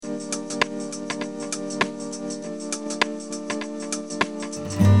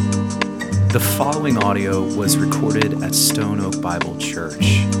The following audio was recorded at Stone Oak Bible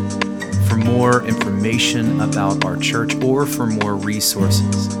Church. For more information about our church or for more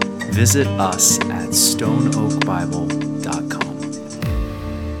resources, visit us at stoneoakbible.com.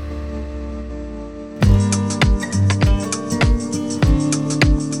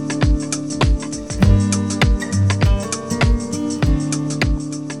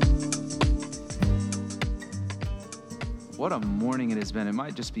 What a morning it has been. It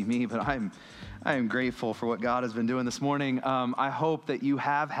might just be me, but I am grateful for what God has been doing this morning. I hope that you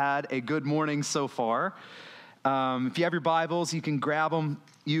have had a good morning so far. If you have your Bibles, you can grab them.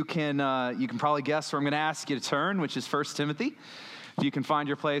 You can probably guess where I'm going to ask you to turn, which is 1 Timothy. If you can find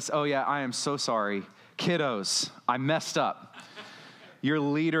your place. Oh yeah, I am so sorry. Kiddos, I messed up. Your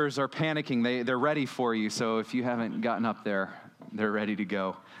leaders are panicking. They're ready for you. So if you haven't gotten up there, they're ready to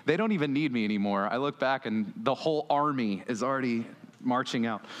go. They don't even need me anymore. I look back and the whole army is already marching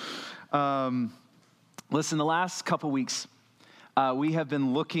out. Listen, the last couple weeks, we have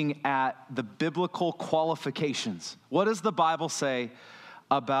been looking at the biblical qualifications. What does the Bible say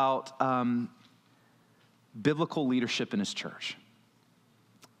about biblical leadership in His church?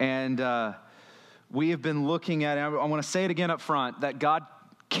 And we have been looking at, I want to say it again up front, that God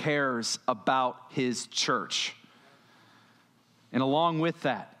cares about His church. And along with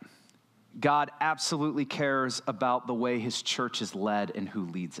that, God absolutely cares about the way His church is led and who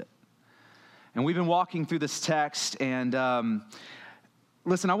leads it. And we've been walking through this text, and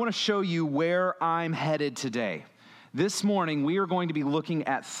listen, I want to show you where I'm headed today. This morning, we are going to be looking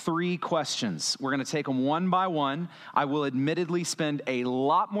at 3 questions. We're going to take them one by one. I will admittedly spend a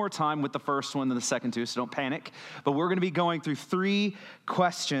lot more time with the first one than the second 2, so don't panic. But we're going to be going through 3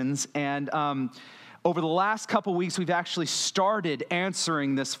 questions, and over the last couple weeks, we've actually started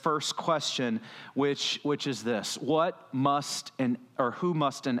answering this first question, which is this: who must an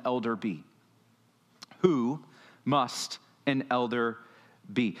elder be? Who must an elder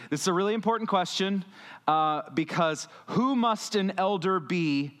be? This is a really important question because who must an elder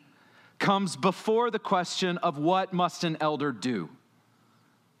be comes before the question of what must an elder do.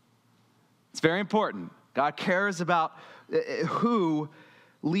 It's very important. God cares about who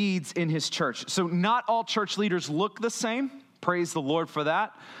leads in His church. So not all church leaders look the same. Praise the Lord for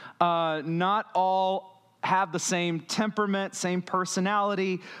that. Not all have the same temperament, same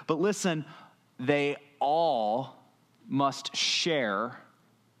personality. But listen, they all must share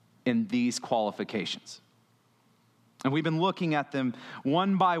in these qualifications. And we've been looking at them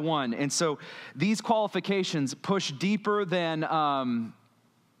one by one. And so these qualifications push deeper than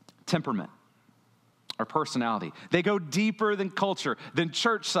temperament or personality. They go deeper than culture, than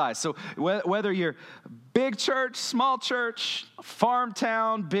church size. So whether you're big church, small church, farm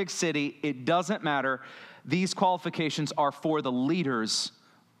town, big city, it doesn't matter. These qualifications are for the leaders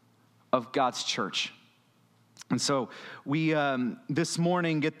of God's church. And so we, this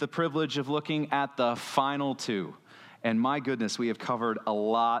morning, get the privilege of looking at the final 2. And my goodness, we have covered a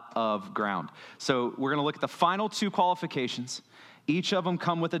lot of ground. So we're going to look at the final 2 qualifications. Each of them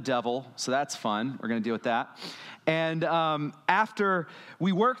come with a devil, so that's fun. We're going to deal with that. And after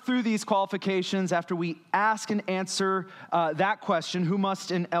we work through these qualifications, after we ask and answer that question, who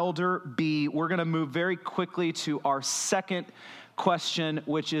must an elder be, we're going to move very quickly to our second question,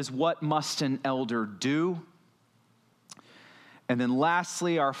 which is what must an elder do? And then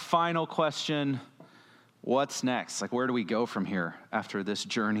lastly, our final question, what's next? Like, where do we go from here after this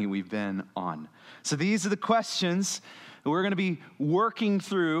journey we've been on? So these are the questions we're going to be working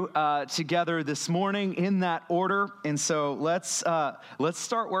through together this morning in that order. And so let's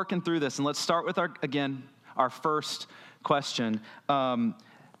start working through this. And let's start with our first question.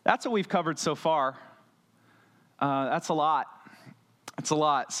 That's what we've covered so far. That's a lot. It's a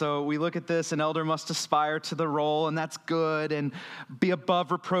lot. So we look at this: an elder must aspire to the role, and that's good, and be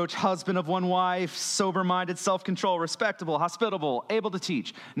above reproach, husband of one wife, sober-minded, self-control, respectable, hospitable, able to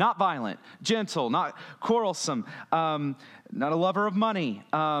teach, not violent, gentle, not quarrelsome, not a lover of money.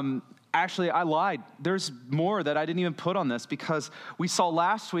 Actually, I lied. There's more that I didn't even put on this, because we saw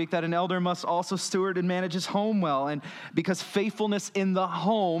last week that an elder must also steward and manage his home well, and because faithfulness in the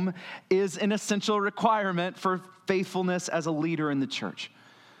home is an essential requirement for faithfulness as a leader in the church.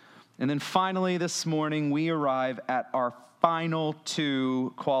 And then finally this morning, we arrive at our final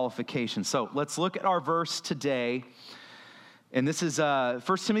 2 qualifications. So let's look at our verse today. And this is 1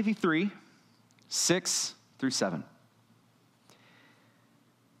 Timothy 3, 6 through 7.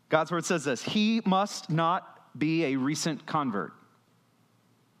 God's word says this: he must not be a recent convert,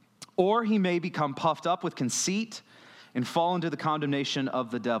 or he may become puffed up with conceit and fall into the condemnation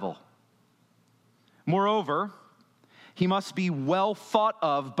of the devil. Moreover, He must be well thought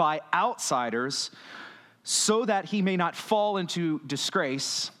of by outsiders so that he may not fall into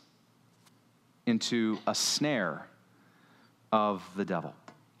disgrace, into a snare of the devil.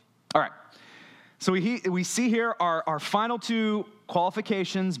 All right. So we see here our final two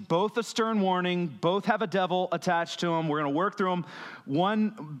qualifications, both a stern warning, both have a devil attached to them. We're going to work through them one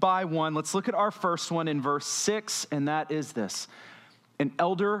by one. Let's look at our first one in verse 6, and that is this. An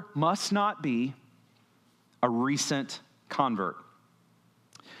elder must not be a recent convert.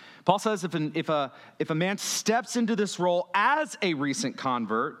 Paul says if a man steps into this role as a recent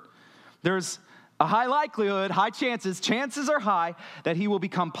convert, there's a high likelihood, chances are high, that he will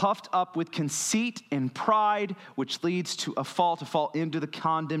become puffed up with conceit and pride, which leads to a fall into the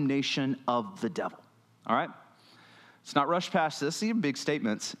condemnation of the devil. All right? Let's not rush past this. See big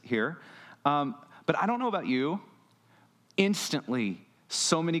statements here. But I don't know about you. Instantly,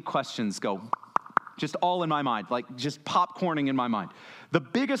 so many questions go just all in my mind, like just popcorning in my mind. The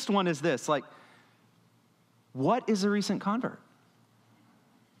biggest one is this, like, what is a recent convert?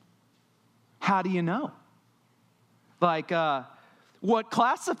 How do you know? Like, what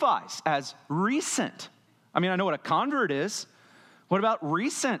classifies as recent? I mean, I know what a convert is. What about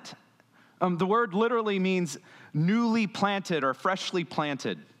recent? The word literally means newly planted or freshly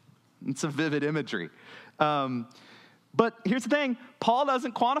planted. It's a vivid imagery. But here's the thing. Paul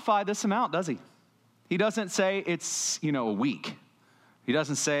doesn't quantify this amount, does he? He doesn't say it's, a week. He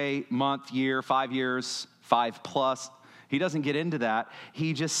doesn't say month, year, 5 years, 5+. He doesn't get into that.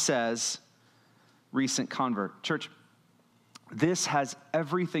 He just says recent convert. Church, this has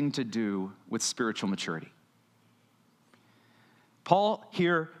everything to do with spiritual maturity. Paul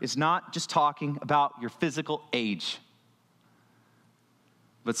here is not just talking about your physical age,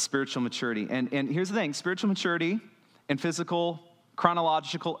 but spiritual maturity. And here's the thing, spiritual maturity and physical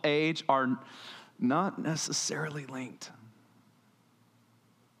chronological age are not necessarily linked.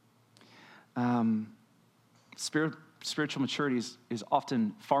 Spiritual maturity is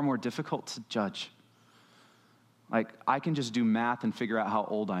often far more difficult to judge. Like, I can just do math and figure out how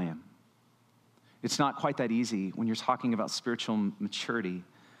old I am. It's not quite that easy when you're talking about spiritual maturity.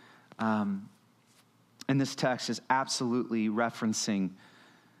 And this text is absolutely referencing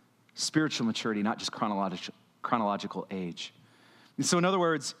spiritual maturity, not just chronological age. And so in other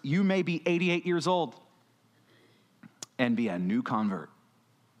words, you may be 88 years old and be a new convert.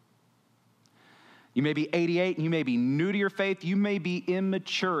 You may be 88 and you may be new to your faith. You may be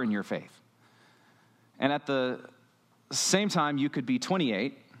immature in your faith. And at the same time, you could be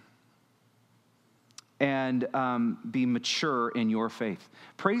 28 and be mature in your faith.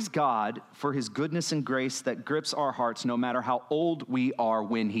 Praise God for his goodness and grace that grips our hearts no matter how old we are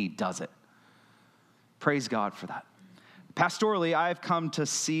when he does it. Praise God for that. Pastorally, I've come to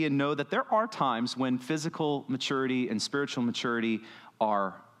see and know that there are times when physical maturity and spiritual maturity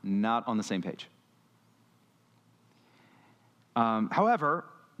are not on the same page. However,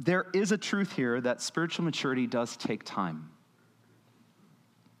 there is a truth here that spiritual maturity does take time.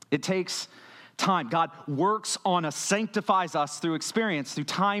 It takes time. God works on us, sanctifies us through experience, through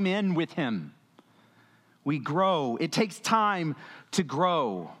time in with him. We grow. It takes time to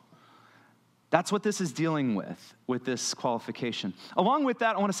grow. That's what this is dealing with this qualification. Along with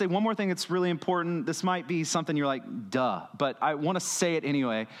that, I want to say one more thing that's really important. This might be something you're like, duh, but I want to say it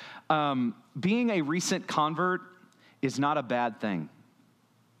anyway. Being a recent convert is not a bad thing.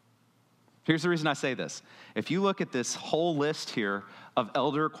 Here's the reason I say this. If you look at this whole list here of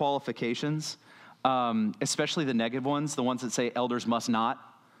elder qualifications, especially the negative ones, the ones that say elders must not,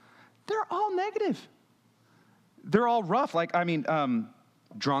 they're all negative. They're all rough.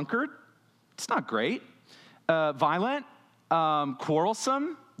 Drunkard, it's not great. Violent,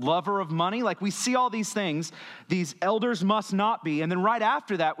 quarrelsome, lover of money. Like, we see all these things. These elders must not be. And then right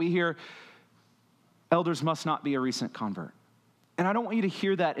after that, we hear elders must not be a recent convert. And I don't want you to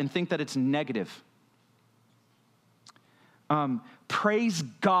hear that and think that it's negative. Praise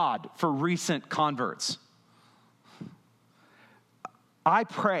God for recent converts. I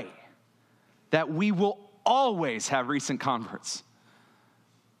pray that we will always have recent converts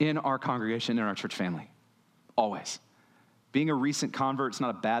in our congregation, in our church family. Always. Being a recent convert is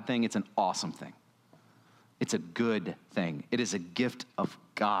not a bad thing. It's an awesome thing. It's a good thing. It is a gift of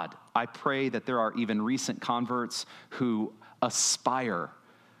God. I pray that there are even recent converts who aspire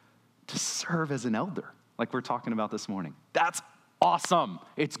to serve as an elder, like we're talking about this morning. That's awesome.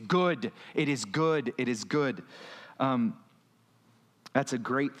 It's good. It is good. It is good. That's a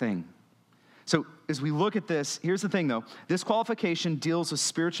great thing. So as we look at this, here's the thing though. This qualification deals with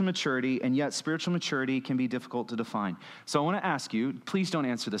spiritual maturity, and yet spiritual maturity can be difficult to define. So I want to ask you, please don't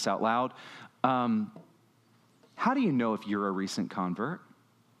answer this out loud. How do you know if you're a recent convert?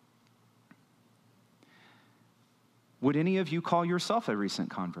 Would any of you call yourself a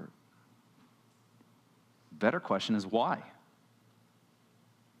recent convert? Better question is why?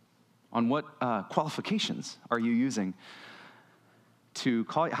 On what qualifications are you using to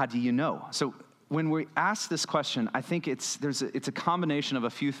call it? How do you know? So when we ask this question, I think it's a combination of a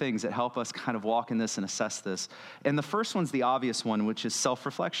few things that help us kind of walk in this and assess this. And the first one's the obvious one, which is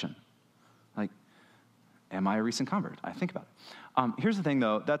self-reflection. Like, am I a recent convert? I think about it. Here's the thing,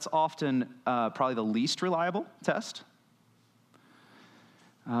 though. That's often probably the least reliable test.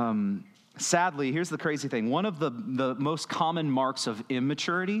 Sadly, here's the crazy thing. One of the most common marks of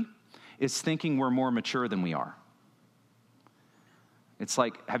immaturity is thinking we're more mature than we are. It's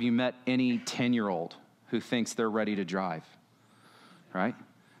like, have you met any 10-year-old who thinks they're ready to drive? Right?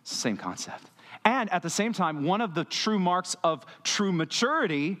 It's the same concept. And at the same time, one of the true marks of true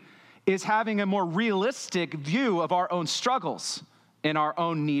maturity is having a more realistic view of our own struggles and our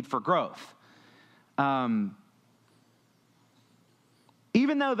own need for growth. Even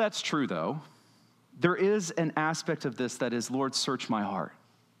though that's true, though, there is an aspect of this that is, Lord, search my heart.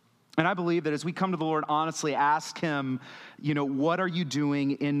 And I believe that as we come to the Lord, honestly ask him, what are you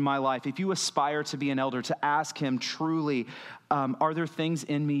doing in my life? If you aspire to be an elder, to ask him truly, are there things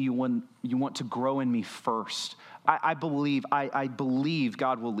in me you want to grow in me first? I believe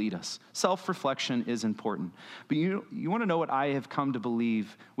God will lead us. Self-reflection is important. But you want to know what I have come to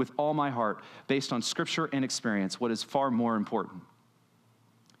believe with all my heart, based on scripture and experience, what is far more important.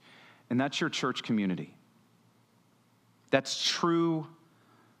 And that's your church community. That's true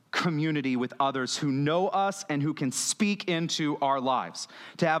community with others who know us and who can speak into our lives.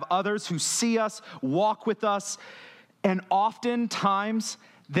 To have others who see us, walk with us, and oftentimes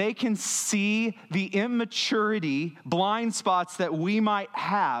they can see the immaturity, blind spots that we might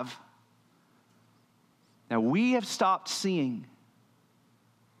have that we have stopped seeing,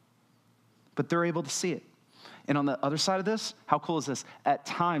 but they're able to see it. And on the other side of this, how cool is this? At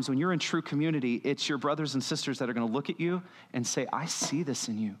times, when you're in true community, it's your brothers and sisters that are going to look at you and say, I see this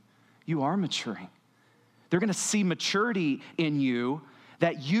in you. You are maturing. They're going to see maturity in you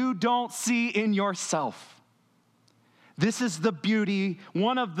that you don't see in yourself. This is the beauty,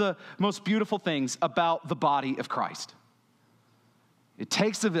 one of the most beautiful things about the body of Christ. It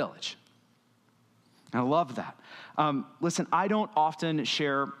takes a village. I love that. Listen, I don't often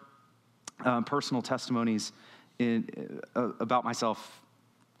share personal testimonies about myself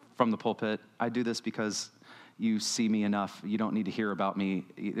from the pulpit. I do this because you see me enough. You don't need to hear about me.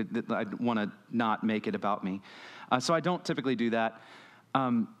 I want to not make it about me. So I don't typically do that.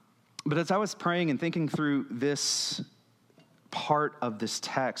 But as I was praying and thinking through this part of this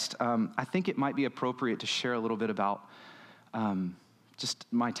text, I think it might be appropriate to share a little bit about just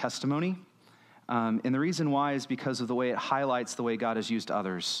my testimony. And the reason why is because of the way it highlights the way God has used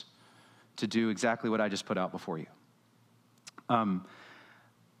others to do exactly what I just put out before you.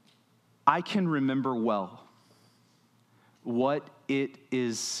 I can remember well what it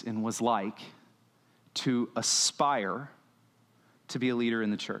is and was like to aspire to be a leader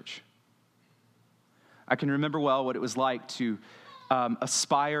in the church. I can remember well what it was like to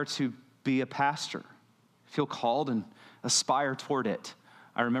aspire to be a pastor, feel called and aspire toward it.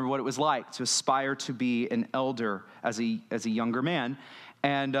 I remember what it was like to aspire to be an elder as a younger man.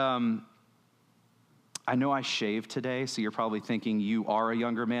 And I know I shaved today, so you're probably thinking you are a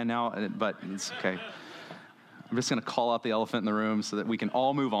younger man now, but it's okay. I'm just going to call out the elephant in the room so that we can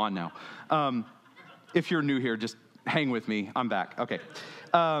all move on now. If you're new here, just hang with me. I'm back. Okay.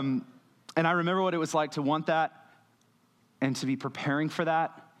 And I remember what it was like to want that and to be preparing for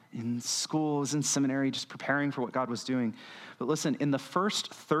that in schools, in seminary, just preparing for what God was doing. But listen, in the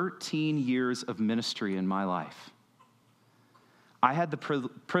first 13 years of ministry in my life, I had the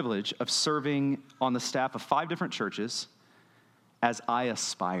privilege of serving on the staff of 5 different churches as I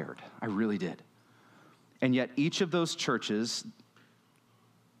aspired. I really did. And yet each of those churches,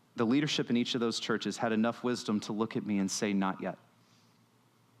 the leadership in each of those churches had enough wisdom to look at me and say, not yet.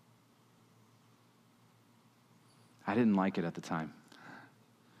 I didn't like it at the time.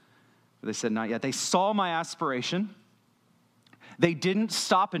 But they said, not yet. They saw my aspiration. They didn't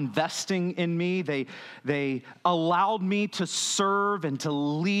stop investing in me. They allowed me to serve and to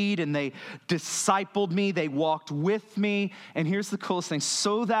lead, and they discipled me. They walked with me. And here's the coolest thing.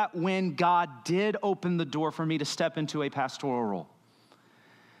 So that when God did open the door for me to step into a pastoral role,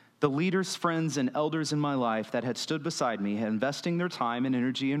 the leaders, friends, and elders in my life that had stood beside me, had investing their time and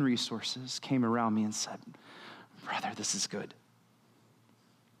energy and resources, came around me and said, brother, this is good.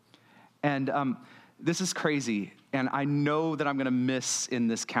 And This is crazy, and I know that I'm going to miss in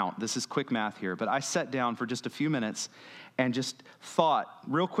this count. This is quick math here, but I sat down for just a few minutes and just thought,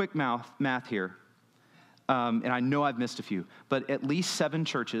 real quick math here, and I know I've missed a few, but at least 7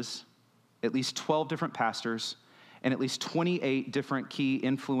 churches, at least 12 different pastors, and at least 28 different key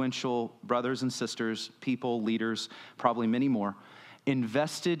influential brothers and sisters, people, leaders, probably many more,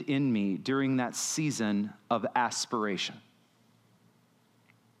 invested in me during that season of aspiration.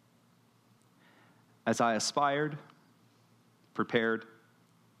 As I aspired, prepared,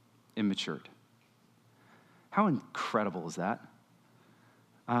 and matured. How incredible is that?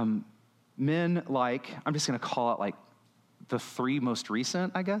 Men like, I'm just going to call it like the 3 most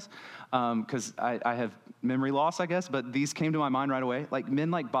recent, I guess, because I have memory loss, I guess, but these came to my mind right away. Like men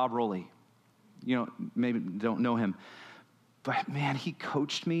like Bob Rowley, maybe don't know him, but man, he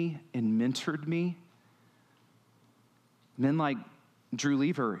coached me and mentored me. Men like Drew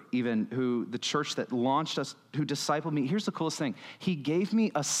Lever, even, who the church that launched us, who discipled me. Here's the coolest thing. He gave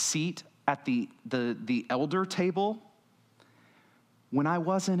me a seat at the elder table when I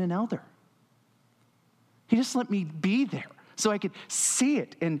wasn't an elder. He just let me be there so I could see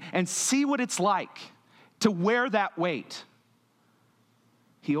it and see what it's like to wear that weight.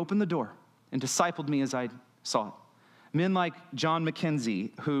 He opened the door and discipled me as I saw it. Men like John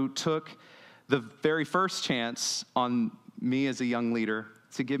McKenzie, who took the very first chance on me as a young leader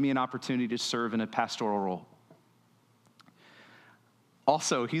to give me an opportunity to serve in a pastoral role.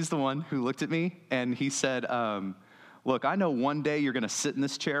 Also, he's the one who looked at me and he said, look, I know one day you're going to sit in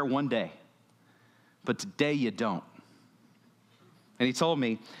this chair, one day, but today you don't. And he told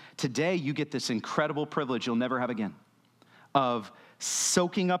me, today you get this incredible privilege you'll never have again of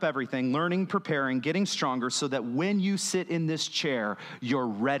soaking up everything, learning, preparing, getting stronger so that when you sit in this chair, you're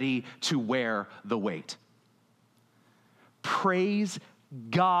ready to wear the weight. Praise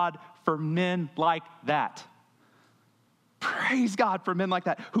God for men like that. Praise God for men like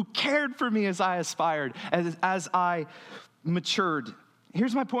that who cared for me as I aspired, as I matured.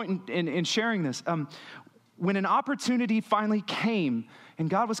 Here's my point in sharing this. When an opportunity finally came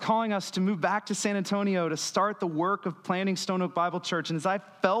and God was calling us to move back to San Antonio to start the work of planting Stone Oak Bible Church, and as I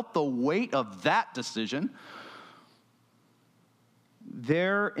felt the weight of that decision,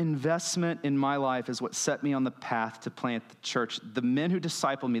 their investment in my life is what set me on the path to plant the church. The men who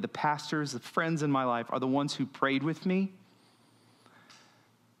discipled me, the pastors, the friends in my life are the ones who prayed with me,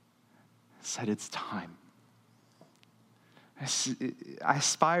 said it's time. I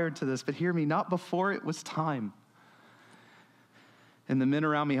aspired to this, but hear me, not before it was time. And the men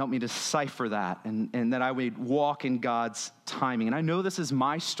around me helped me decipher that and that I would walk in God's timing. And I know this is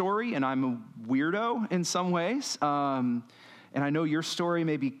my story, and I'm a weirdo in some ways. And I know your story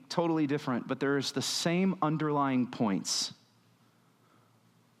may be totally different, but there's the same underlying points.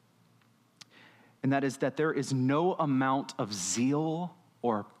 And that is that there is no amount of zeal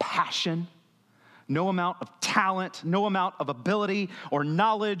or passion, no amount of talent, no amount of ability or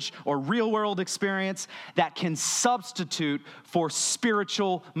knowledge or real-world experience that can substitute for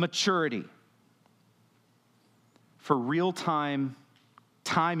spiritual maturity, for real-time,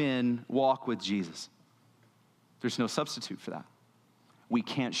 time-in walk with Jesus. There's no substitute for that. We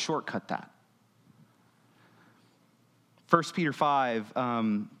can't shortcut that. 1 Peter 5,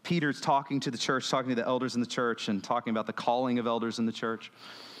 Peter's talking to the church, talking to the elders in the church, and talking about the calling of elders in the church.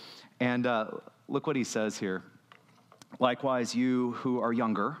 And look what he says here. Likewise, you who are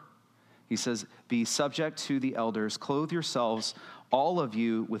younger, he says, be subject to the elders. Clothe yourselves, all of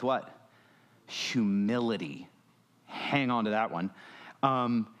you, with what? Humility. Hang on to that one.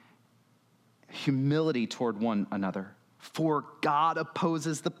 Humility toward one another. For God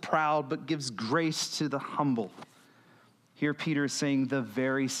opposes the proud, but gives grace to the humble. Here Peter is saying the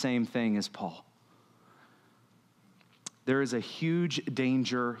very same thing as Paul. There is a huge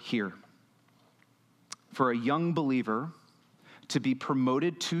danger here for a young believer to be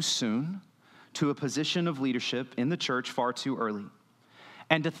promoted too soon to a position of leadership in the church far too early,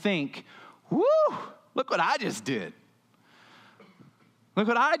 and to think, whoo, look what I just did. Look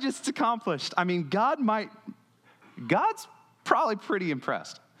what I just accomplished. I mean, God's probably pretty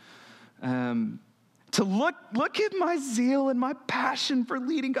impressed. To look at my zeal and my passion for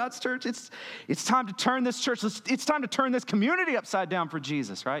leading God's church. It's time to turn this church, it's time to turn this community upside down for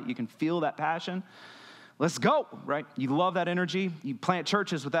Jesus, right? You can feel that passion. Let's go, right? You love that energy. You plant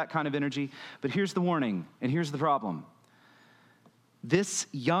churches with that kind of energy. But here's the warning, and here's the problem. This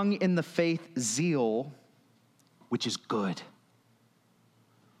young in the faith zeal, which is good,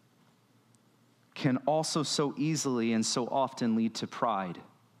 can also so easily and so often lead to pride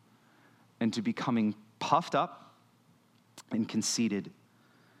and to becoming puffed up and conceited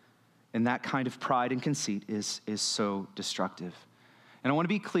And that kind of pride and conceit is so destructive. And I want to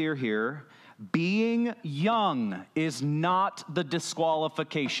be clear here, being young is not the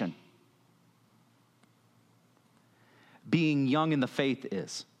disqualification. Being young in the faith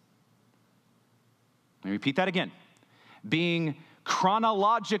is. Let me repeat that again. Being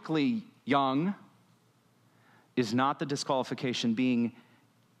chronologically young is not the disqualification. Being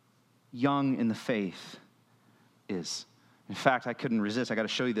young in the faith is. In fact, I couldn't resist. I got to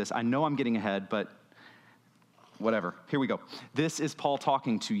show you this. I know I'm getting ahead, but whatever. Here we go. This is Paul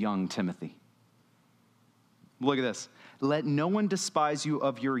talking to young Timothy. Look at this. Let no one despise you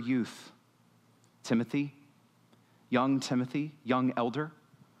of your youth, Timothy, young elder.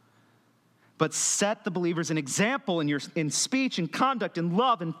 But set the believers an example in speech and conduct and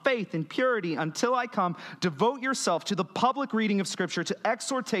love and faith and purity until I come. Devote yourself to the public reading of Scripture, to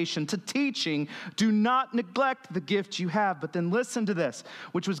exhortation, to teaching. Do not neglect the gift you have. But then listen to this,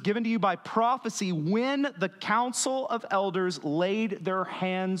 which was given to you by prophecy when the council of elders laid their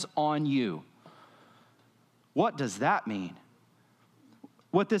hands on you. What does that mean?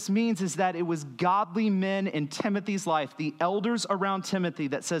 What this means is that it was godly men in Timothy's life, the elders around Timothy,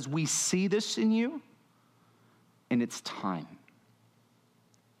 that says, we see this in you, and it's time.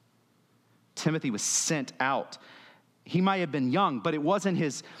 Timothy was sent out. He might have been young, but it wasn't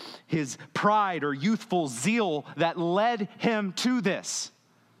his pride or youthful zeal that led him to this.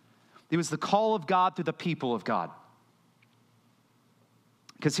 It was the call of God through the people of God.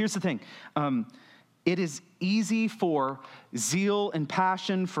 Because here's the thing. It is easy for zeal and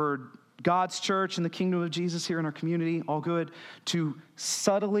passion for God's church and the kingdom of Jesus here in our community, all good, to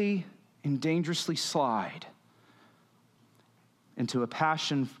subtly and dangerously slide into a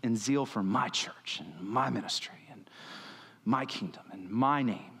passion and zeal for my church and my ministry and my kingdom and my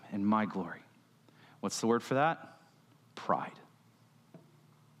name and my glory. What's the word for that? Pride.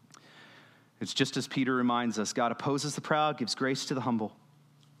 It's just as Peter reminds us, God opposes the proud, gives grace to the humble.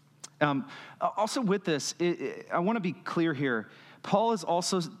 Also with this, I want to be clear here. Paul is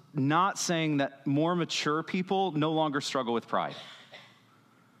also not saying that more mature people no longer struggle with pride.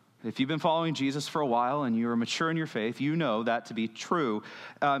 If you've been following Jesus for a while and you're mature in your faith, you know that to be true.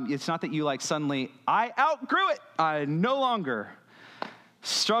 It's not that you suddenly, I outgrew it. I no longer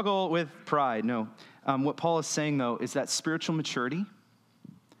struggle with pride. No. What Paul is saying, though, is that spiritual maturity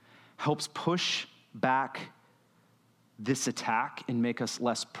helps push back this attack and make us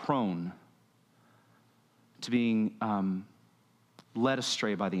less prone to being led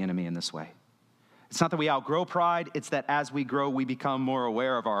astray by the enemy in this way. It's not that we outgrow pride, it's that as we grow, we become more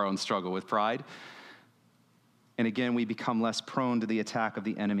aware of our own struggle with pride. And again, we become less prone to the attack of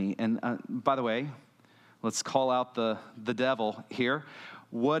the enemy. And by the way, let's call out the devil here.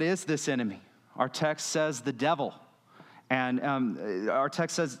 What is this enemy? Our text says the devil. And our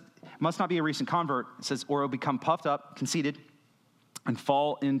text says, must not be a recent convert. It says, or will become puffed up, conceited, and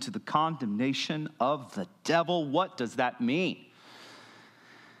fall into the condemnation of the devil. What does that mean?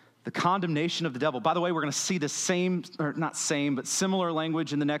 The condemnation of the devil. By the way, we're going to see the similar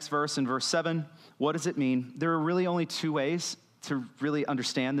language in the next verse, in verse 7. What does it mean? There are really only two ways to really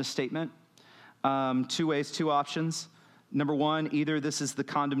understand this statement. Two ways, two options. Number one, either this is the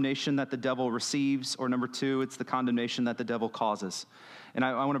condemnation that the devil receives, or number two, it's the condemnation that the devil causes. And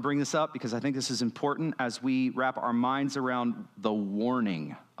I want to bring this up because I think this is important as we wrap our minds around the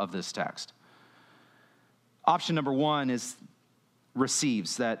warning of this text. Option number one is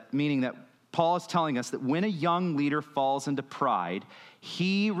receives, that meaning that Paul is telling us that when a young leader falls into pride,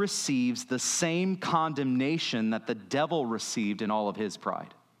 he receives the same condemnation that the devil received in all of his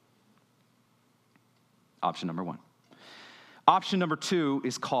pride. Option number one. Option number two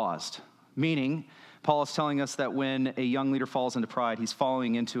is caused, meaning Paul is telling us that when a young leader falls into pride, he's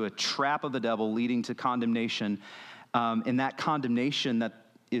falling into a trap of the devil leading to condemnation, and that condemnation that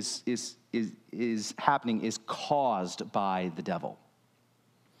is happening is caused by the devil.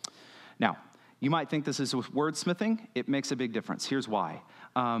 Now, you might think this is wordsmithing. It makes a big difference. Here's why.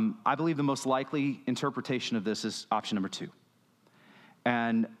 I believe the most likely interpretation of this is option number two.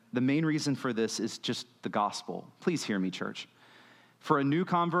 And the main reason for this is just the gospel. Please hear me, church. For a new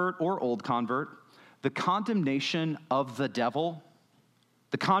convert or old convert, the condemnation of the devil,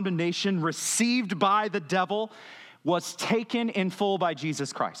 the condemnation received by the devil, was taken in full by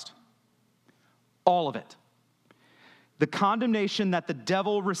Jesus Christ. All of it. The condemnation that the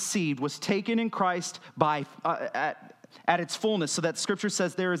devil received was taken in Christ by at its fullness, so that Scripture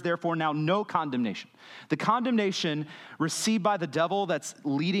says there is therefore now no condemnation. The condemnation received by the devil that's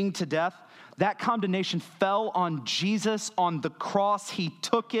leading to death, that condemnation fell on Jesus on the cross. He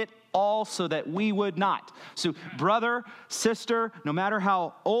took it all so that we would not. So brother, sister, no matter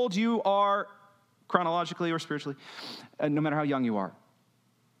how old you are, chronologically or spiritually, no matter how young you are,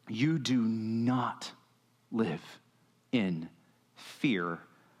 you do not live in fear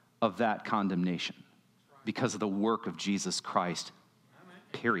of that condemnation because of the work of Jesus Christ,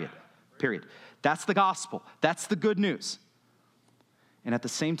 period. That's the gospel. That's the good news. And at the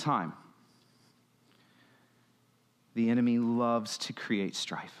same time, the enemy loves to create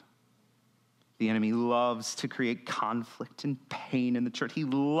strife. The enemy loves to create conflict and pain in the church. He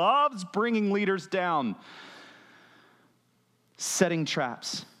loves bringing leaders down, setting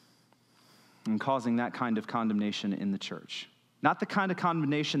traps, and causing that kind of condemnation in the church. Not the kind of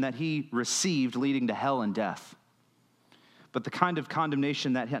condemnation that he received leading to hell and death, but the kind of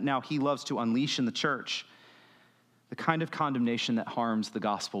condemnation that now he loves to unleash in the church, the kind of condemnation that harms the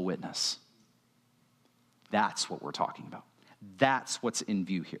gospel witness. That's what we're talking about. That's what's in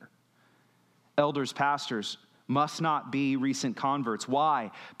view here. Elders, pastors must not be recent converts.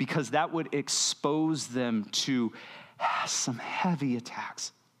 Why? Because that would expose them to some heavy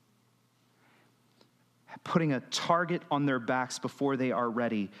attacks. Putting a target on their backs before they are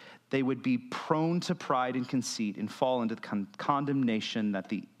ready, they would be prone to pride and conceit and fall into the condemnation that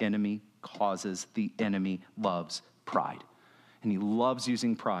the enemy causes. The enemy loves pride. And he loves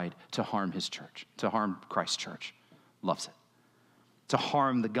using pride to harm his church, to harm Christ's church. Loves it. To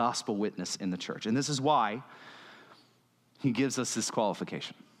harm the gospel witness in the church. And this is why he gives us this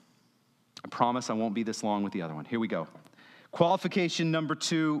qualification. I promise I won't be this long with the other one. Here we go. Qualification number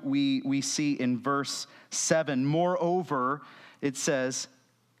 2, we see in verse 7. Moreover, it says,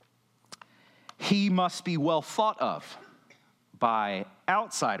 he must be well thought of by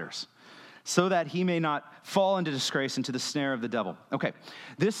outsiders, so that he may not fall into disgrace, into the snare of the devil. Okay,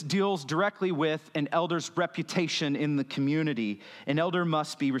 this deals directly with an elder's reputation in the community. An elder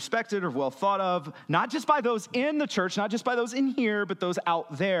must be respected or well thought of, not just by those in the church, not just by those in here, but those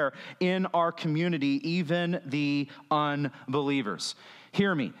out there in our community, even the unbelievers.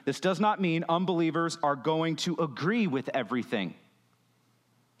 Hear me, this does not mean unbelievers are going to agree with everything.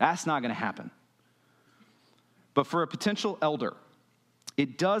 That's not going to happen. But for a potential elder,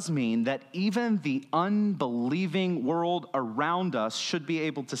 it does mean that even the unbelieving world around us should be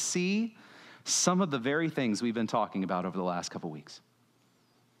able to see some of the very things we've been talking about over the last couple weeks.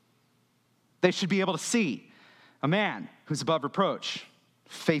 They should be able to see a man who's above reproach,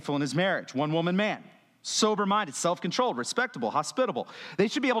 faithful in his marriage, one-woman man, sober-minded, self-controlled, respectable, hospitable. They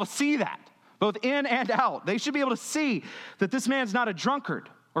should be able to see that, both in and out. They should be able to see that this man's not a drunkard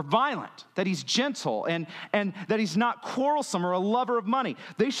or violent, that he's gentle, and that he's not quarrelsome or a lover of money.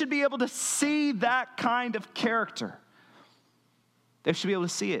 They should be able to see that kind of character. They should be able to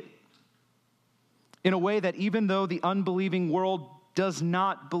see it in a way that even though the unbelieving world does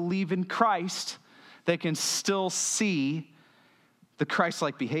not believe in Christ, they can still see the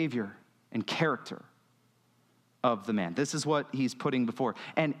Christ-like behavior and character of the man. This is what he's putting before.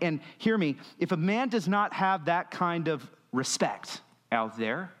 And hear me, if a man does not have that kind of respect out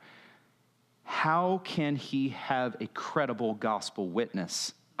there, how can he have a credible gospel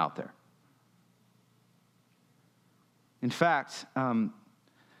witness out there? In fact,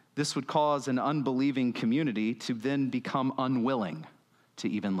 this would cause an unbelieving community to then become unwilling to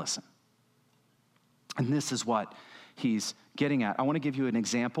even listen. And this is what he's getting at. I want to give you an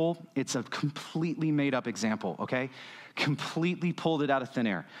example. It's a completely made up example, okay? Completely pulled it out of thin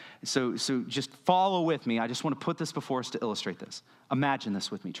air. So just follow with me. I just want to put this before us to illustrate this. Imagine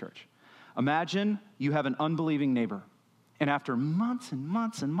this with me, church. Imagine you have an unbelieving neighbor, and after months and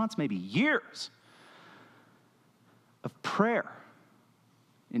months and months, maybe years of prayer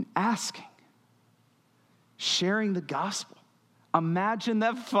and asking, sharing the gospel, imagine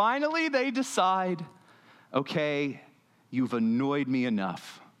that finally they decide, okay, you've annoyed me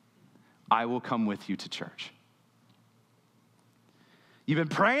enough. I will come with you to church. You've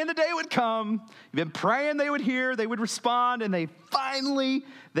been praying the day would come. You've been praying they would hear, they would respond, and they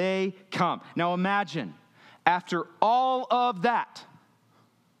come. Now imagine, after all of that,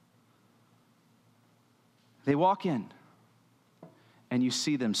 they walk in, and you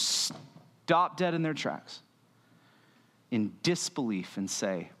see them stop dead in their tracks in disbelief and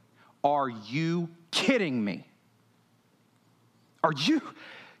say, "Are you kidding me?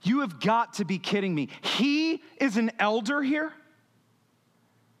 You have got to be kidding me. He is an elder here?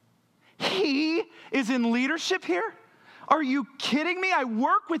 He is in leadership here? Are you kidding me? I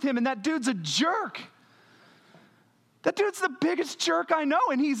work with him, and that dude's a jerk. That dude's the biggest jerk I know,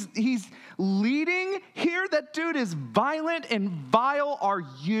 and he's leading here. That dude is violent and vile. Are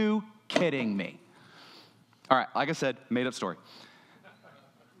you kidding me?" All right, like I said, made up story.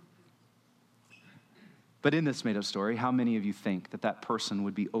 But in this made-up story, how many of you think that that person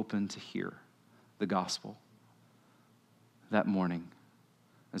would be open to hear the gospel that morning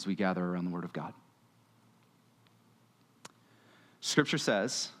as we gather around the Word of God? Scripture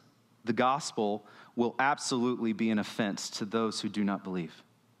says the gospel will absolutely be an offense to those who do not believe.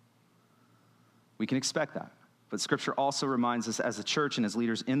 We can expect that. But Scripture also reminds us as a church and as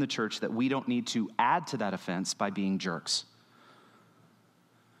leaders in the church that we don't need to add to that offense by being jerks.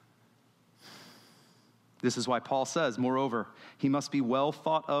 This is why Paul says, moreover, he must be well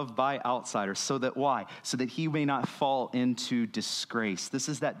thought of by outsiders. So that why? So that he may not fall into disgrace. This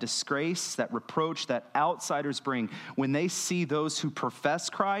is that disgrace, that reproach that outsiders bring when they see those who profess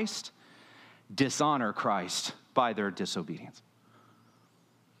Christ dishonor Christ by their disobedience.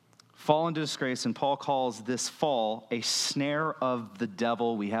 Fall into disgrace, and Paul calls this fall a snare of the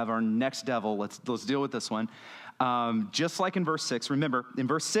devil. We have our next devil. Let's deal with this one. Just like in verse 6, remember, in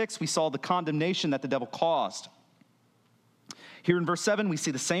verse 6, we saw the condemnation that the devil caused. Here in verse 7, we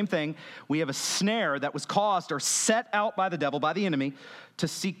see the same thing. We have a snare that was caused or set out by the devil, by the enemy, to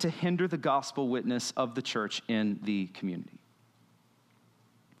seek to hinder the gospel witness of the church in the community.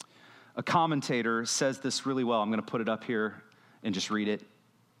 A commentator says this really well. I'm going to put it up here and just read it.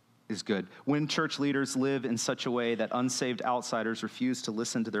 Is good. When church leaders live in such a way that unsaved outsiders refuse to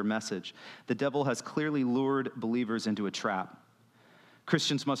listen to their message, the devil has clearly lured believers into a trap.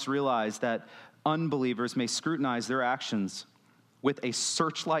 Christians must realize that unbelievers may scrutinize their actions with a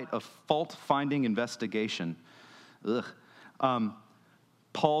searchlight of fault-finding investigation.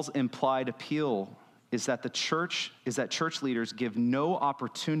 Paul's implied appeal is that church leaders give no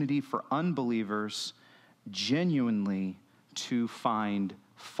opportunity for unbelievers genuinely to find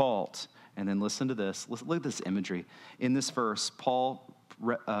fault. And then listen to this. Look at this imagery. In this verse, Paul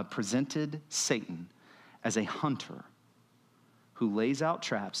presented Satan as a hunter who lays out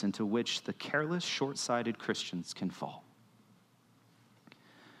traps into which the careless, short-sighted Christians can fall.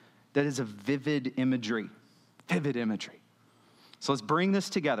 That is a vivid imagery. Vivid imagery. So let's bring this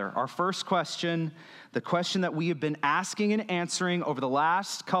together. Our first question, the question that we have been asking and answering over the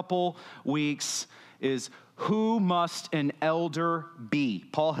last couple weeks is, who must an elder be?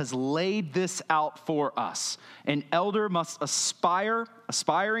 Paul has laid this out for us. An elder must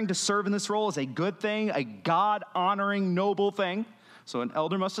aspiring to serve in this role is a good thing, a God-honoring, noble thing. So an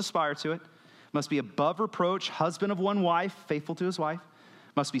elder must aspire to it. Must be above reproach, husband of one wife, faithful to his wife.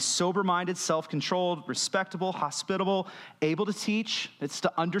 Must be sober-minded, self-controlled, respectable, hospitable, able to teach. It's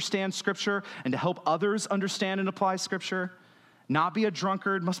to understand Scripture and to help others understand and apply Scripture. Not be a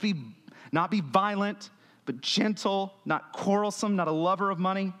drunkard, not be violent, but gentle, not quarrelsome, not a lover of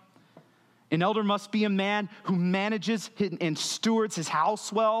money. An elder must be a man who manages and stewards his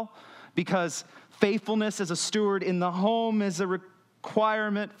house well, because faithfulness as a steward in the home is a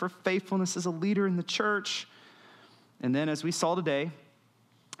requirement for faithfulness as a leader in the church. And then, as we saw today,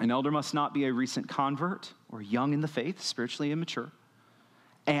 an elder must not be a recent convert or young in the faith, spiritually immature.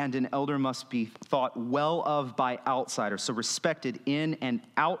 And an elder must be thought well of by outsiders, so respected in and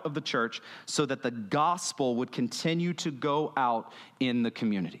out of the church, so that the gospel would continue to go out in the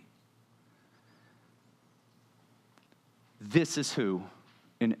community. This is who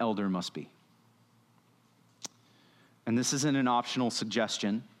an elder must be. And this isn't an optional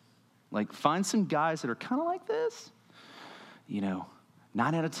suggestion. Like, find some guys that are kind of like this.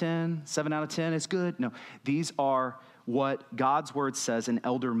 9 out of 10, 7 out of 10 is good. No, these are what God's word says an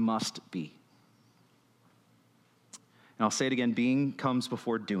elder must be. And I'll say it again, being comes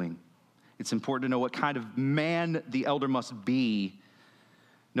before doing. It's important to know what kind of man the elder must be.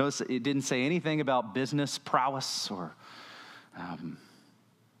 Notice it didn't say anything about business prowess or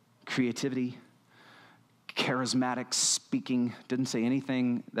creativity, charismatic speaking. Didn't say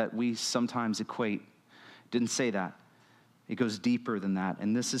anything that we sometimes equate. Didn't say that. It goes deeper than that,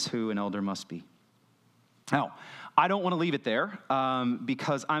 and this is who an elder must be. Now, I don't want to leave it there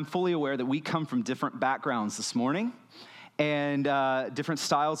because I'm fully aware that we come from different backgrounds this morning and different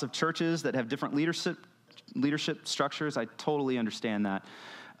styles of churches that have different leadership structures. I totally understand that.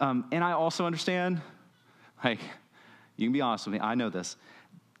 And I also understand, you can be honest with me, I know this.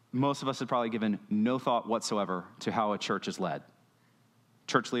 Most of us have probably given no thought whatsoever to how a church is led.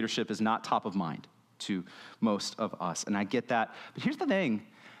 Church leadership is not top of mind to most of us, and I get that. But here's the thing.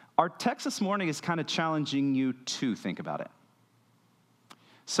 Our text this morning is kind of challenging you to think about it.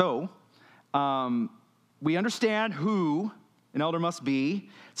 So, we understand who an elder must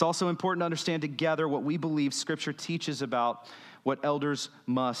be. It's also important to understand together what we believe Scripture teaches about what elders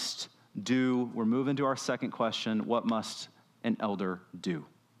must do. We're moving to our second question, what must an elder do?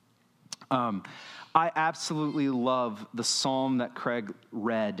 I absolutely love the psalm that Craig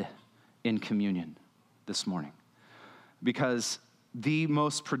read in communion. this morning, because the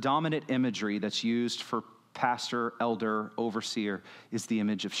most predominant imagery that's used for pastor, elder, overseer is the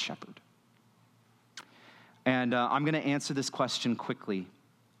image of shepherd. And I'm going to answer this question quickly,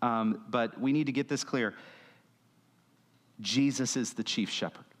 but we need to get this clear. Jesus is the chief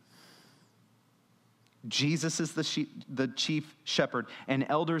shepherd. Jesus is the chief shepherd, and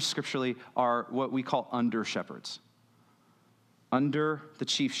elders scripturally are what we call under shepherds. Under the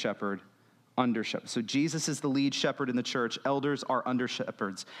chief shepherd, under shepherd. So Jesus is the lead shepherd in the church. Elders are under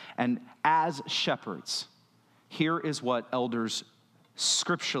shepherds. And as shepherds, here is what elders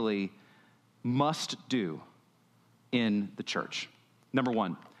scripturally must do in the church. Number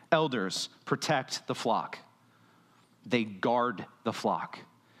one, elders protect the flock. They guard the flock.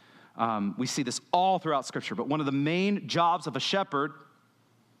 We see this all throughout Scripture, but one of the main jobs of a shepherd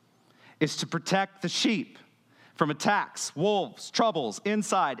is to protect the sheep from attacks, wolves, troubles,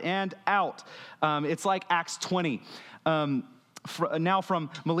 inside and out. It's like Acts 20. Now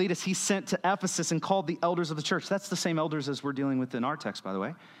from Miletus, he's sent to Ephesus and called the elders of the church. That's the same elders as we're dealing with in our text, by the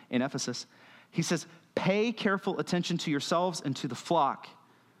way, in Ephesus. He says, pay careful attention to yourselves and to the flock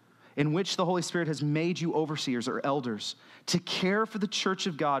in which the Holy Spirit has made you overseers or elders to care for the church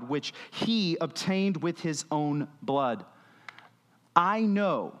of God, which he obtained with his own blood. I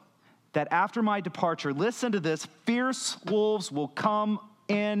know that after my departure, listen to this, fierce wolves will come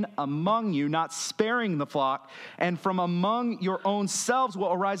in among you, not sparing the flock, and from among your own selves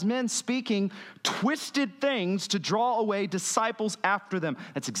will arise men speaking twisted things to draw away disciples after them.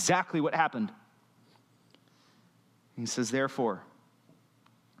 That's exactly what happened. He says, therefore,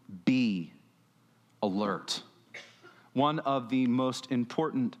 be alert. One of the most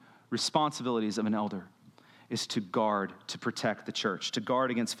important responsibilities of an elder is to guard, to protect the church, to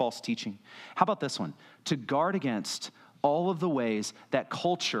guard against false teaching. How about this one? To guard against all of the ways that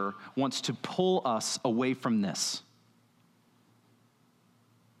culture wants to pull us away from this.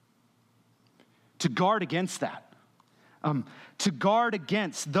 To guard against that. To guard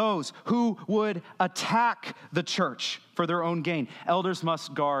against those who would attack the church for their own gain. Elders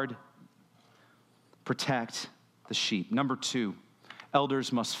must guard, protect the sheep. Number two,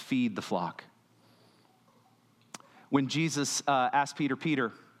 elders must feed the flock. When Jesus asked Peter,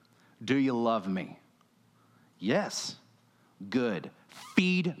 Peter, do you love me? Yes. Good.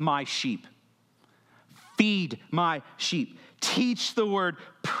 Feed my sheep. Feed my sheep. Teach the word,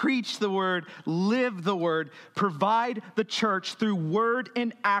 preach the word, live the word, provide the church through word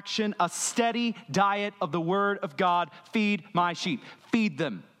and action, a steady diet of the word of God. Feed my sheep. Feed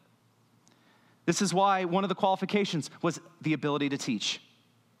them. This is why one of the qualifications was the ability to teach.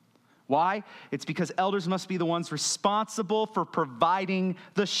 Why? It's because elders must be the ones responsible for providing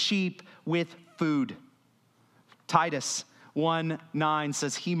the sheep with food. Titus 1:9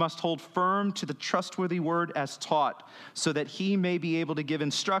 says, he must hold firm to the trustworthy word as taught, so that he may be able to give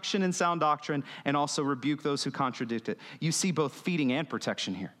instruction in sound doctrine and also rebuke those who contradict it. You see both feeding and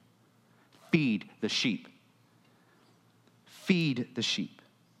protection here. Feed the sheep. Feed the sheep.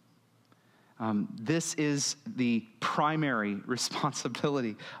 This is the primary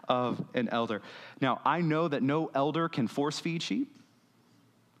responsibility of an elder. Now, I know that no elder can force feed sheep,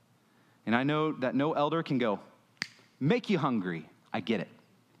 and I know that no elder can go, make you hungry. I get it.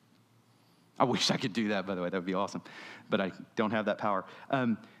 I wish I could do that, by the way. That would be awesome. But I don't have that power.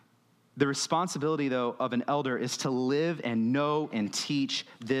 The responsibility, though, of an elder is to live and know and teach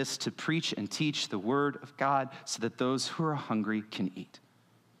this, to preach and teach the word of God so that those who are hungry can eat.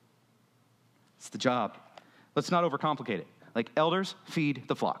 It's the job. Let's not overcomplicate it. Like elders, feed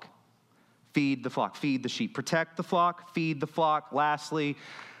the flock. Feed the flock. Feed the sheep. Protect the flock. Feed the flock. Lastly,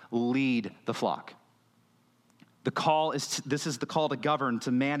 lead the flock. The call this is the call to govern,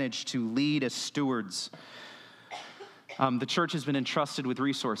 to manage, to lead as stewards. The church has been entrusted with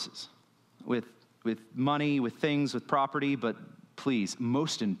resources, with money, with things, with property, but please,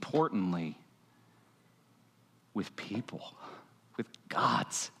 most importantly, with people, with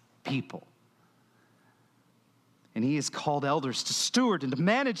God's people. And he has called elders to steward and to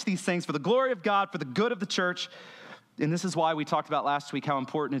manage these things for the glory of God, for the good of the church. And this is why we talked about last week how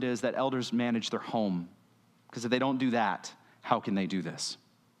important it is that elders manage their home. Because if they don't do that, how can they do this?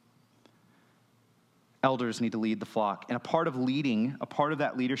 Elders need to lead the flock. And a part of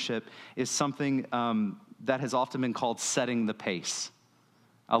that leadership is something that has often been called setting the pace.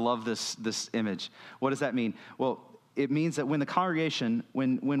 I love this image. What does that mean? Well, it means that when the congregation,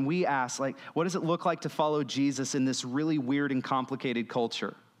 when we ask, like, what does it look like to follow Jesus in this really weird and complicated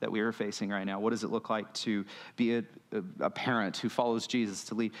culture that we are facing right now? What does it look like to be a parent who follows Jesus,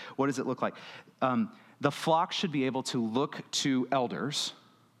 to lead? What does it look like? The flock should be able to look to elders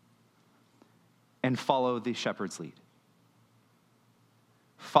and follow the shepherd's lead.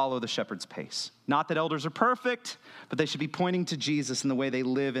 Follow the shepherd's pace. Not that elders are perfect, but they should be pointing to Jesus in the way they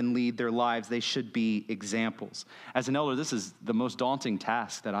live and lead their lives. They should be examples. As an elder, this is the most daunting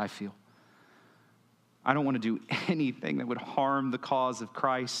task that I feel. I don't want to do anything that would harm the cause of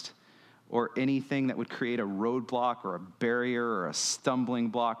Christ or anything that would create a roadblock or a barrier or a stumbling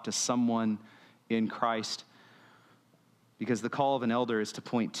block to someone in Christ. Because the call of an elder is to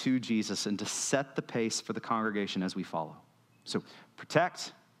point to Jesus and to set the pace for the congregation as we follow. So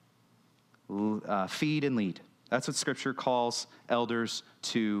protect, feed, and lead. That's what Scripture calls elders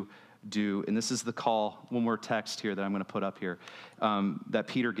to do. And this is the call, one more text here that I'm going to put up here, that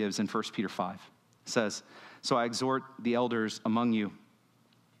Peter gives in 1 Peter 5. It says, "So I exhort the elders among you,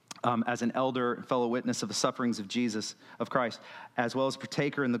 as an elder, fellow witness of the sufferings of Jesus, of Christ, as well as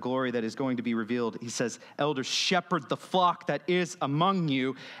partaker in the glory that is going to be revealed." He says, "Elders, shepherd the flock that is among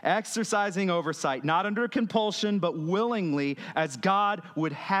you, exercising oversight, not under compulsion, but willingly, as God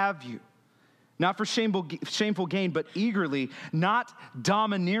would have you. Not for shameful gain, but eagerly, not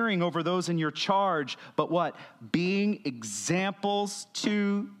domineering over those in your charge, but what? Being examples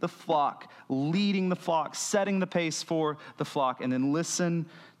to the flock, leading the flock, setting the pace for the flock." And then listen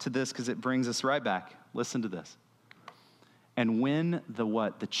to this, because it brings us right back. Listen to this. "And when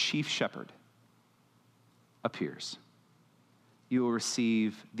the chief shepherd appears, you will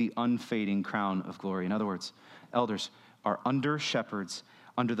receive the unfading crown of glory." In other words, elders are under shepherds,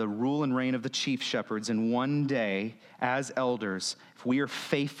 under the rule and reign of the chief shepherds. And one day, as elders, if we are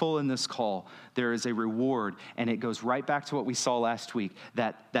faithful in this call, there is a reward. And it goes right back to what we saw last week,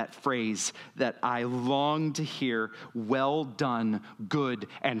 that phrase that I long to hear, "Well done, good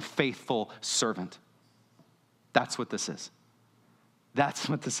and faithful servant." That's what this is. That's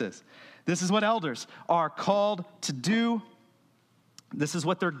what this is. This is what elders are called to do. This is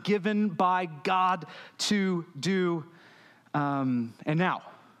what they're given by God to do. And now,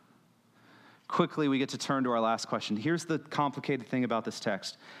 quickly, we get to turn to our last question. Here's the complicated thing about this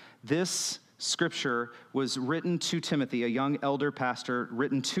text. This scripture was written to Timothy, a young elder pastor,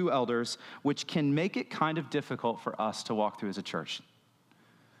 written to elders, which can make it kind of difficult for us to walk through as a church.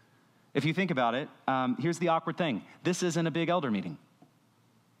 If you think about it, here's the awkward thing. This isn't a big elder meeting.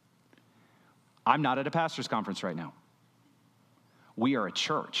 I'm not at a pastor's conference right now. We are a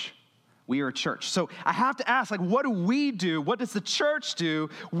church. We are a church. So I have to ask, what do we do? What does the church do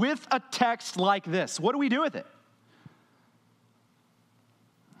with a text like this? What do we do with it?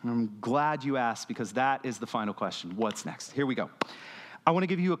 I'm glad you asked, because that is the final question. What's next? Here we go. I want to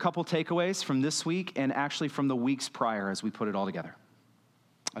give you a couple takeaways from this week and actually from the weeks prior as we put it all together.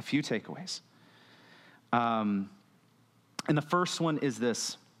 A few takeaways. And the first one is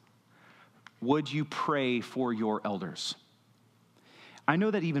this: would you pray for your elders? I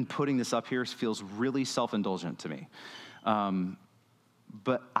know that even putting this up here feels really self-indulgent to me,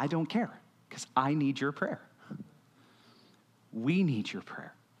 but I don't care, because I need your prayer. We need your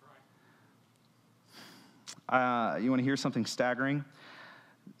prayer. You want to hear something staggering?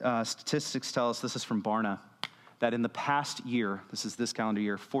 Statistics tell us, this is from Barna, that in the past year, this calendar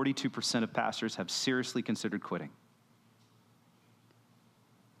year, 42% of pastors have seriously considered quitting.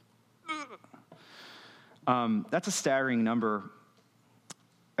 That's a staggering number.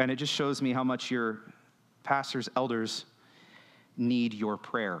 And it just shows me how much your pastors, elders, need your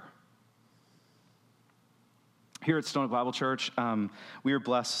prayer. Here at Stone Oak Bible Church, we are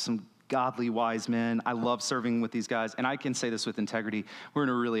blessed with some godly, wise men. I love serving with these guys. And I can say this with integrity. We're in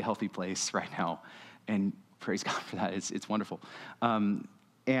a really healthy place right now. And praise God for that. It's wonderful. And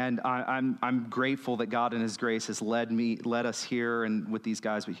I'm grateful that God in his grace has led us here and with these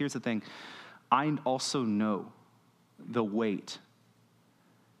guys. But here's the thing. I also know the weight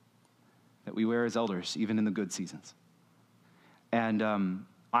that we wear as elders, even in the good seasons. And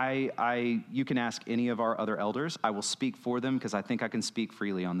you can ask any of our other elders. I will speak for them, because I think I can speak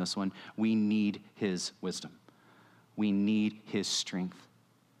freely on this one. We need his wisdom. We need his strength.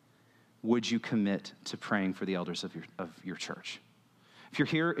 Would you commit to praying for the elders of your church? If you're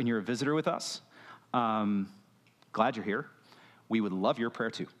here and you're a visitor with us, glad you're here. We would love your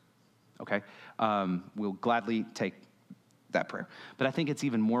prayer too, okay? We'll gladly take that prayer. But I think it's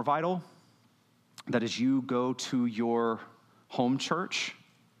even more vital that as you go to your home church,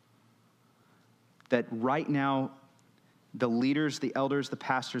 that right now the leaders, the elders, the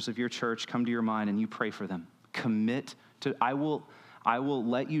pastors of your church come to your mind and you pray for them. Commit to, I will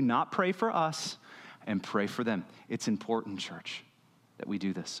let you not pray for us and pray for them. It's important, church, that we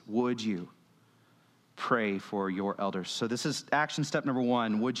do this. Would you pray for your elders? So this is action step number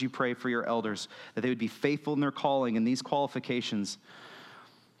 1. Would you pray for your elders, that they would be faithful in their calling and these qualifications?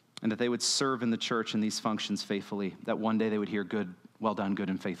 and that they would serve in the church in these functions faithfully, that one day they would hear, good, well done, good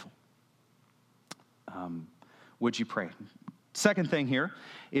and faithful. Would you pray? Second thing here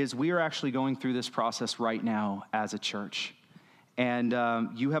is we are actually going through this process right now as a church. And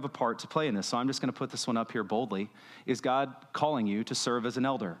you have a part to play in this. So I'm just going to put this one up here boldly. Is God calling you to serve as an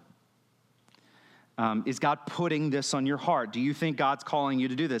elder? Is God putting this on your heart? Do you think God's calling you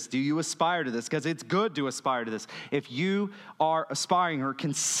to do this? Do you aspire to this? Because it's good to aspire to this. If you are aspiring or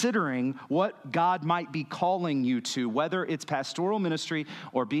considering what God might be calling you to, whether it's pastoral ministry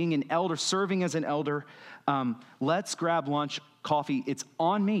or being an elder, serving as an elder, let's grab lunch, coffee. It's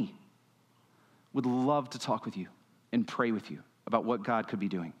on me. Would love to talk with you and pray with you about what God could be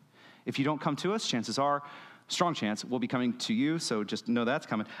doing. If you don't come to us, chances are, strong chance, we'll be coming to you, so just know that's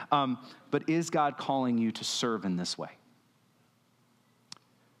coming. But is God calling you to serve in this way?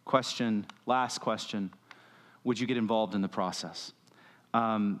 Last question, would you get involved in the process?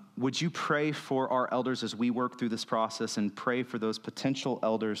 Would you pray for our elders as we work through this process and pray for those potential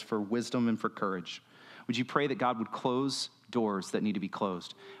elders for wisdom and for courage? Would you pray that God would close doors that need to be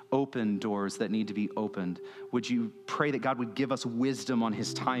closed, open doors that need to be opened? Would you pray that God would give us wisdom on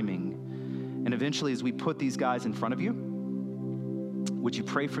his timing? And eventually, as we put these guys in front of you, would you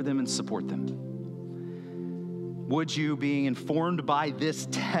pray for them and support them? Would you, being informed by this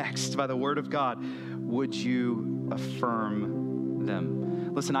text, by the word of God, would you affirm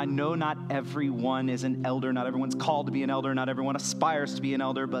them? Listen, I know not everyone is an elder, not everyone's called to be an elder, not everyone aspires to be an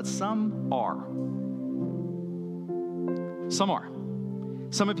elder, but some are. Some are.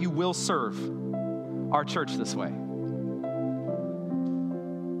 Some of you will serve our church this way.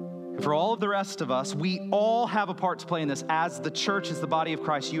 And for all of the rest of us, we all have a part to play in this. As the church, as the body of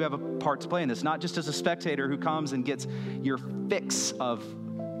Christ, you have a part to play in this. Not just as a spectator who comes and gets your fix of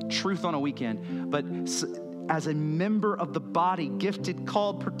truth on a weekend, but as a member of the body, gifted,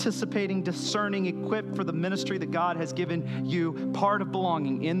 called, participating, discerning, equipped for the ministry that God has given you. Part of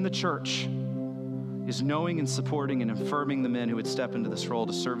belonging in the church is knowing and supporting and affirming the men who would step into this role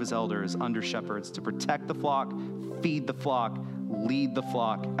to serve as elders, under shepherds, to protect the flock, feed the flock, lead the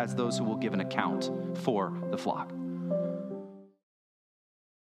flock as those who will give an account for the flock.